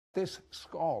This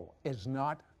skull is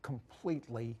not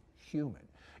completely human.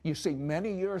 You see,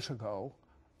 many years ago,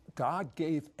 God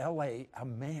gave L.A. a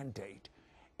mandate,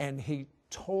 and he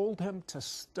told him to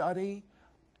study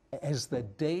as the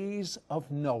days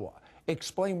of Noah.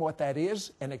 Explain what that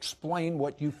is, and explain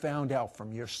what you found out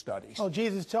from your studies. Well,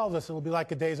 Jesus tells us it will be like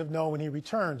the days of Noah when he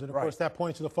returns. And, of course, that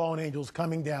points to the fallen angels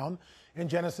coming down in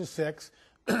Genesis 6,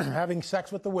 having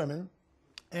sex with the women,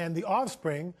 and the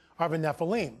offspring are the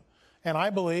Nephilim. And I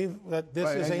believe that this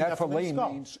is a Nephilim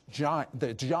skull. Means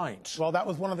the giants. Well, that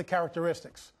was one of the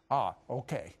characteristics. Ah,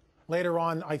 okay. Later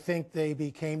on, I think they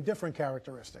became different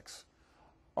characteristics.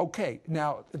 Okay,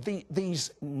 now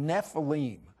these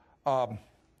Nephilim,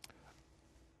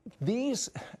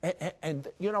 and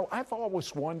you know, I've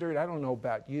always wondered, I don't know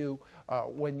about you,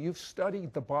 when you've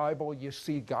studied the Bible, you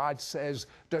see God says,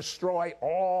 destroy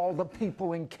all the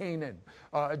people in Canaan,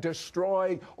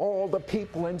 destroy all the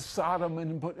people in Sodom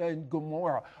and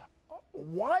Gomorrah.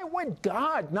 Why would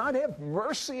God not have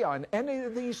mercy on any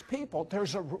of these people?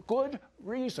 There's a good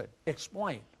reason.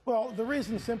 Explain. Well, the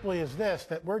reason simply is this,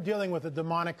 that we're dealing with a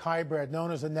demonic hybrid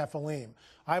known as a Nephilim.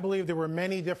 I believe there were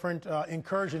many different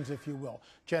incursions, if you will.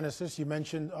 Genesis, you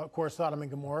mentioned, of course, Sodom and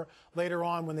Gomorrah. Later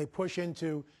on, when they push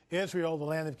into Israel, the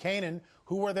land of Canaan,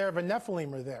 who were there? The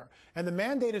Nephilim are there. And the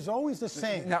mandate is always the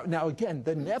same. Now again,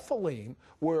 the Nephilim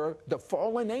were the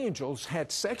fallen angels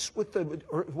had sex with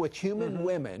human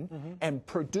women and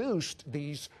produced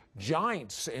these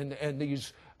giants and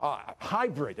these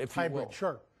hybrid, if you will. Hybrid,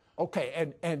 sure.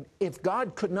 Okay, and if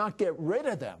God could not get rid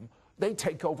of them, they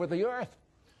take over the earth.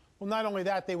 Well, not only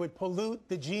that, they would pollute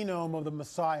the genome of the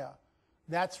Messiah.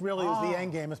 That's really is the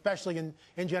end game, especially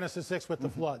in Genesis 6 with the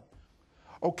flood.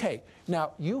 Okay,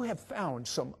 now you have found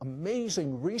some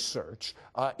amazing research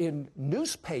in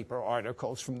newspaper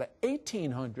articles from the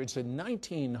 1800s and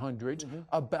 1900s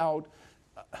about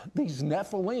these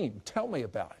Nephilim. Tell me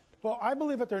about it. Well, I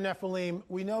believe that they're Nephilim.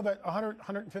 We know that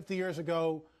 150 years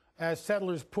ago, as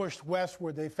settlers pushed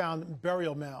westward, they found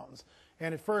burial mounds.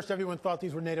 And at first, everyone thought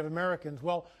these were Native Americans.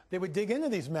 Well, they would dig into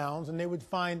these mounds, and they would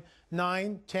find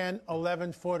 9, 10,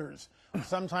 11 footers,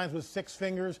 sometimes with 6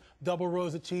 fingers, double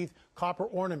rows of teeth, copper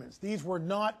ornaments. These were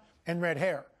not, and red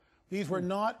hair. These were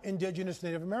not indigenous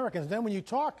Native Americans. Then when you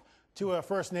talk to a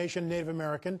First Nation Native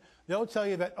American, they'll tell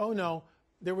you that, oh, no,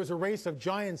 there was a race of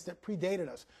giants that predated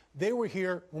us. They were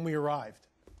here when we arrived.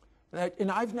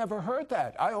 And I've never heard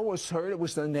that. I always heard it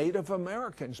was the Native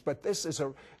Americans, but this is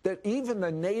that even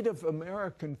the Native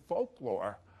American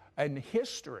folklore and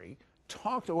history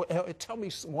tell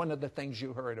me one of the things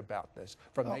you heard about this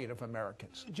from Native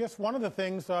Americans. Just one of the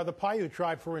things, the Paiute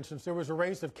tribe, for instance, there was a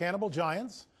race of cannibal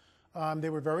giants. They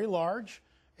were very large,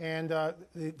 and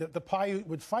the Paiute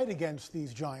would fight against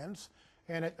these giants.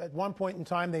 And at one point in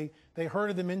time, they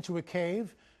herded them into a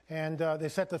cave, and they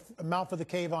set the mouth of the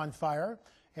cave on fire.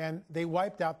 And they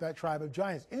wiped out that tribe of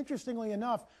giants. Interestingly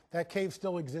enough, that cave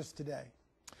still exists today.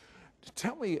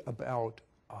 Tell me about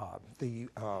the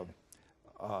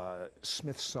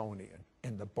Smithsonian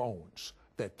and the bones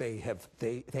that they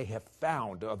have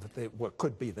found of what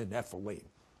could be the Nephilim.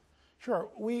 Sure.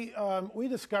 We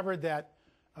discovered that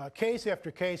case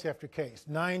after case after case,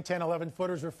 9, 10, 11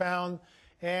 footers are found,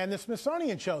 and the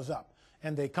Smithsonian shows up.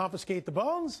 And they confiscate the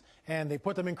bones, and they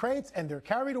put them in crates, and they're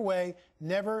carried away,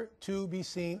 never to be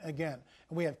seen again.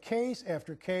 And we have case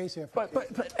after case after case.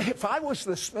 But if I was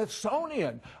the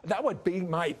Smithsonian, that would be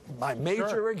my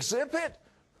major exhibit.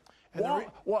 And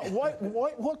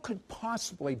what could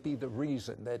possibly be the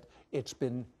reason that it's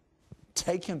been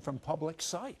taken from public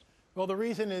sight? Well, the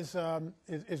reason is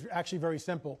actually very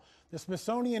simple. The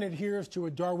Smithsonian adheres to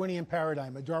a Darwinian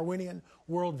paradigm, a Darwinian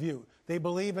worldview. They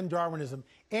believe in Darwinism.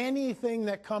 Anything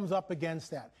that comes up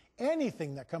against that,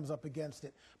 anything that comes up against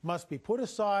it must be put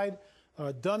aside,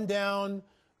 dumbed down,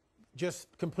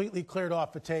 just completely cleared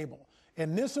off the table.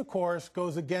 And this, of course,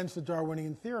 goes against the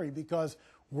Darwinian theory, because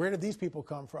where did these people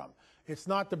come from? It's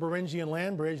not the Beringian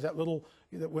land bridge, that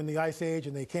when the Ice Age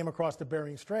and they came across the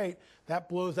Bering Strait, that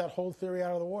blows that whole theory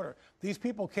out of the water. These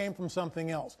people came from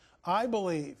something else. I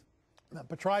believe that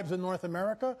the tribes in North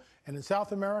America and in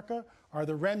South America are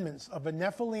the remnants of the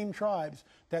Nephilim tribes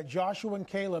that Joshua and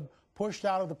Caleb pushed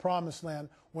out of the Promised Land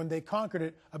when they conquered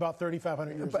it about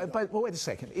 3,500 years ago. But wait a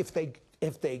second.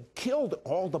 If they killed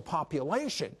all the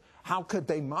population, how could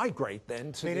they migrate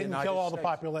then to the United States? They didn't kill all the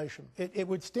population. It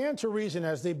would stand to reason,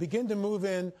 as they begin to move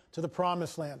in to the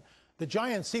Promised Land, the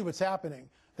giants see what's happening,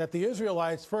 that the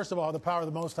Israelites, first of all, have the power of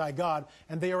the Most High God,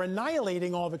 and they are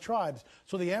annihilating all the tribes.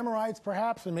 So the Amorites,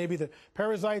 perhaps, and maybe the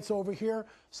Perizzites over here,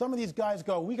 some of these guys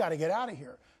go, we got to get out of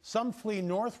here. Some flee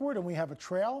northward, and we have a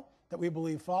trail that we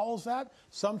believe follows that.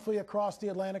 Some flee across the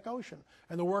Atlantic Ocean.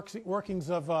 And the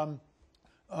workings of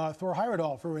Thor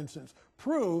Heyerdahl, for instance,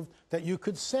 proved that you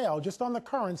could sail just on the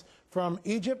currents from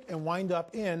Egypt and wind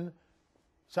up in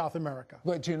South America.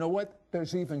 But you know what?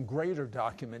 There's even greater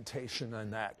documentation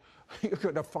than that. You're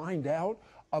going to find out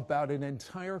about an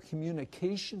entire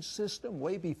communication system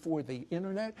way before the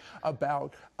internet,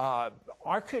 about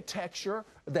architecture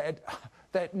that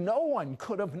no one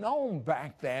could have known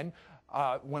back then.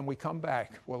 When we come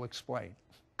back, we'll explain.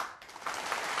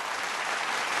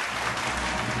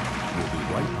 We'll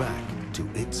be right back to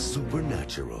It's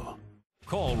Supernatural.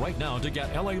 Call right now to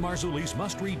get L.A. Marzulli's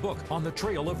must-read book on the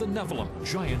trail of the Nephilim,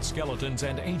 giant skeletons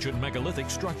and ancient megalithic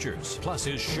structures, plus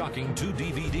his shocking 2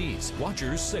 DVDs,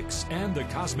 Watchers 6 and The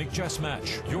Cosmic Chess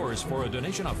Match. Yours for a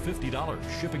donation of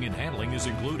 $50. Shipping and handling is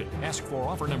included. Ask for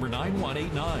offer number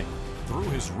 9189. Through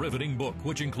his riveting book,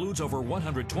 which includes over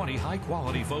 120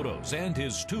 high-quality photos and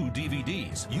his 2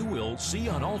 DVDs, you will see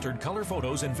unaltered color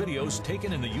photos and videos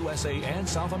taken in the USA and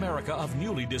South America of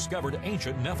newly discovered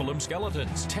ancient Nephilim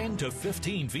skeletons, 10 to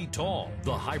 15 feet tall,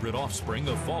 the hybrid offspring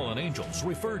of fallen angels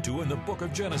referred to in the book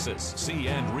of Genesis. See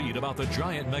and read about the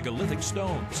giant megalithic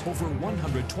stones, over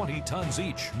 120 tons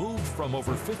each, moved from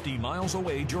over 50 miles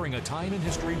away during a time in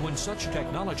history when such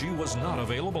technology was not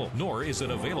available, nor is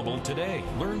it available today.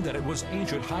 Learn that it was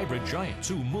ancient hybrid giants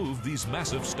who moved these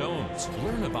massive stones.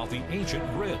 Learn about the ancient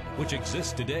grid, which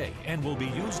exists today and will be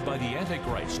used by the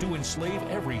Antichrist to enslave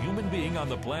every human being on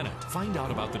the planet. Find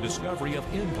out about the discovery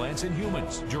of implants in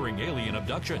humans during alien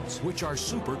abductions, which are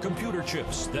supercomputer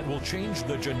chips that will change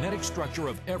the genetic structure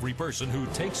of every person who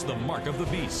takes the mark of the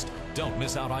beast. Don't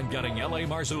miss out on getting L.A.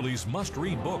 Marzulli's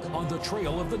must-read book on the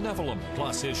trail of the Nephilim,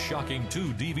 plus his shocking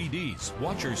 2 DVDs,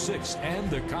 Watcher 6 and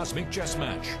The Cosmic Chess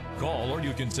Match. Call or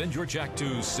you can send your check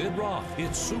to Sid Roth.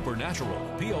 It's Supernatural,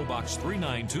 P.O. Box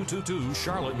 39222,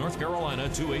 Charlotte, North Carolina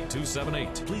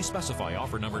 28278. Please specify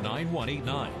offer number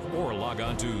 9189 or log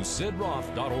on to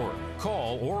sidroth.org.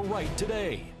 Call or write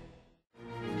today.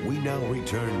 We now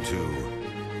return to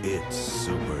It's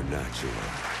Supernatural.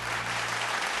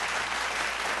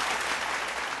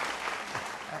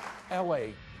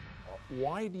 L.A.,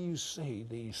 why do you say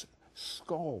these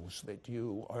skulls that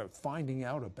you are finding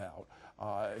out about,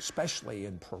 especially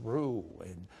in Peru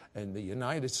and the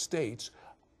United States,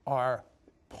 are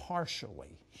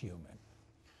partially human?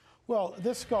 Well,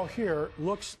 this skull here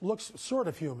looks sort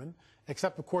of human,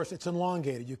 except, of course, it's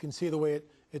elongated. You can see the way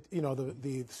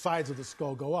the sides of the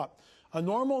skull go up. A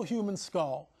normal human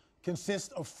skull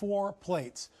consists of 4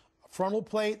 plates. A frontal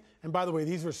plate, and by the way,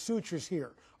 these are sutures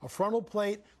here. A frontal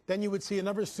plate, then you would see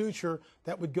another suture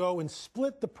that would go and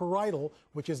split the parietal,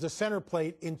 which is the center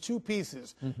plate, in 2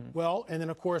 pieces. Well, and then,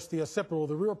 of course, the occipital,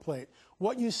 the rear plate.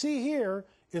 What you see here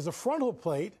is a frontal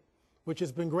plate, which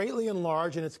has been greatly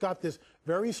enlarged, and it's got this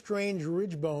very strange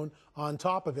ridge bone on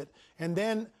top of it. And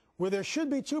then, where there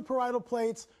should be 2 parietal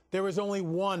plates, there is only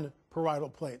 1 parietal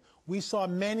plate. We saw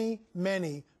many,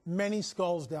 many, many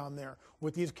skulls down there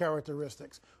with these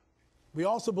characteristics. We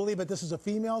also believe that this is a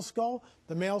female skull.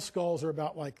 The male skulls are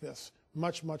about like this,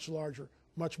 much, much larger,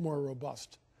 much more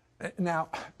robust. Now,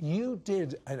 you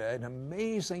did an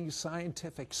amazing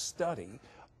scientific study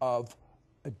of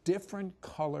different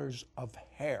colors of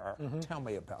hair. Tell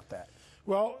me about that.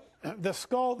 Well,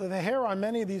 the hair on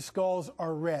many of these skulls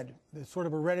are red. It's sort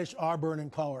of a reddish auburn in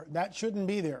color. That shouldn't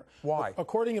be there. Why?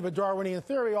 According to the Darwinian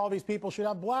theory, all these people should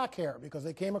have black hair because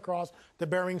they came across the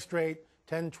Bering Strait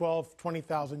 10, 12,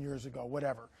 20,000 years ago,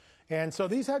 whatever. And so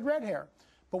these had red hair.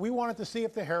 But we wanted to see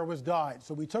if the hair was dyed.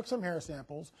 So we took some hair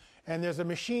samples, and there's a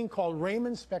machine called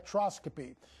Raman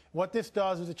spectroscopy. What this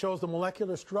does is it shows the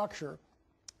molecular structure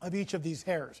of each of these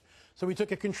hairs. So we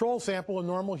took a control sample of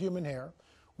normal human hair.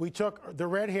 We took the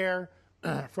red hair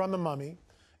from the mummy,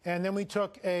 and then we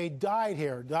took a dyed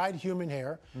hair, dyed human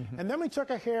hair, and then we took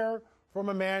a hair from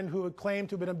a man who had claimed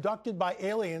to have been abducted by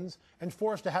aliens and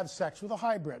forced to have sex with a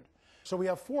hybrid. So we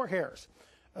have 4 hairs.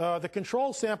 The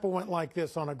control sample went like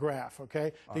this on a graph,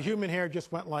 okay? The human hair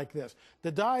just went like this.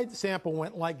 The dyed sample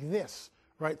went like this,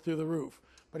 right through the roof.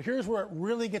 But here's where it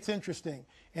really gets interesting.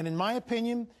 And in my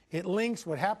opinion, it links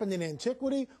what happened in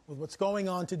antiquity with what's going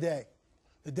on today.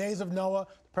 The days of Noah,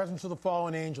 the presence of the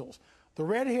fallen angels. The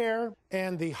red hair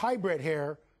and the hybrid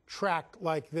hair tracked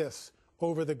like this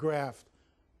over the graph,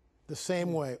 the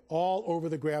same way, all over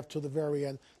the graph to the very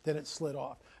end, then it slid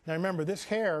off. Now remember, this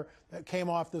hair that came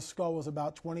off this skull was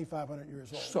about 2,500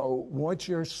 years old. So what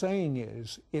you're saying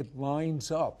is it lines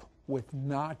up with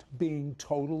not being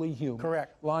totally human.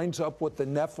 Correct. Lines up with the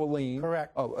Nephilim.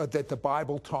 Correct. That the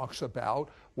Bible talks about,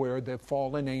 where the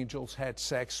fallen angels had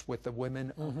sex with the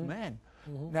women of men.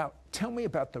 Now, tell me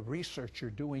about the research you're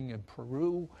doing in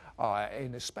Peru,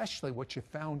 and especially what you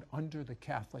found under the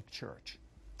Catholic Church.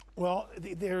 Well,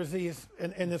 there's these,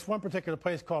 in this one particular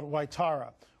place called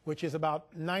Waitara, which is about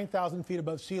 9,000 feet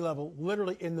above sea level,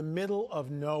 literally in the middle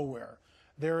of nowhere.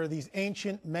 There are these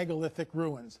ancient megalithic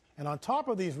ruins. And on top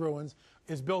of these ruins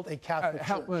is built a Catholic church.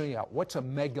 Help me out. What's a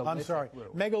megalithic ruin?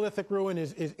 Megalithic ruin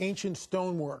is ancient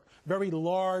stonework, very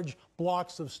large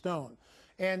blocks of stone.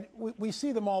 And we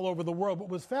see them all over the world. But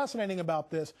what's fascinating about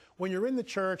this, when you're in the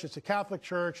church, it's a Catholic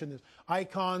church, and there's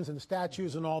icons and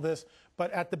statues and all this.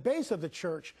 But at the base of the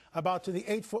church, about to the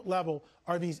 8-foot level,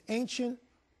 are these ancient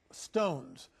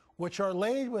stones, which are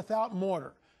laid without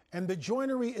mortar. And the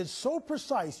joinery is so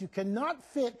precise, you cannot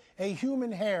fit a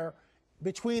human hair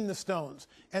between the stones.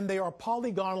 And they are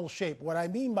polygonal shape. What I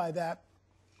mean by that,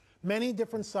 many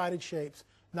different sided shapes,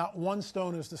 not one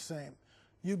stone is the same.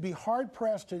 You'd be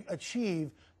hard-pressed to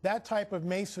achieve that type of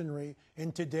masonry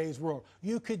in today's world.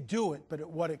 You could do it, but at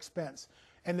what expense?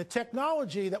 And the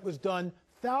technology that was done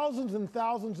thousands and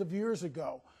thousands of years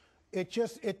ago,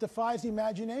 it defies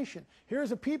imagination.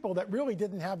 Here's a people that really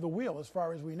didn't have the wheel, as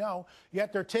far as we know,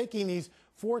 yet they're taking these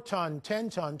 4-ton,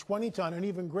 10-ton, 20-ton, and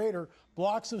even greater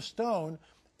blocks of stone,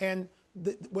 and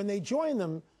when they join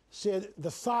them, the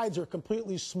sides are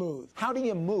completely smooth. How do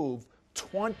you move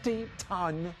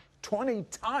 20-ton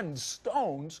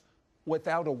stones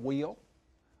without a wheel?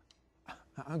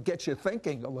 I'll get you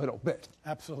thinking a little bit.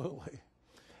 Absolutely.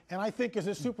 And I think there's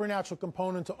a supernatural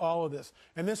component to all of this.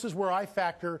 And this is where I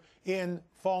factor in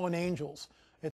fallen angels.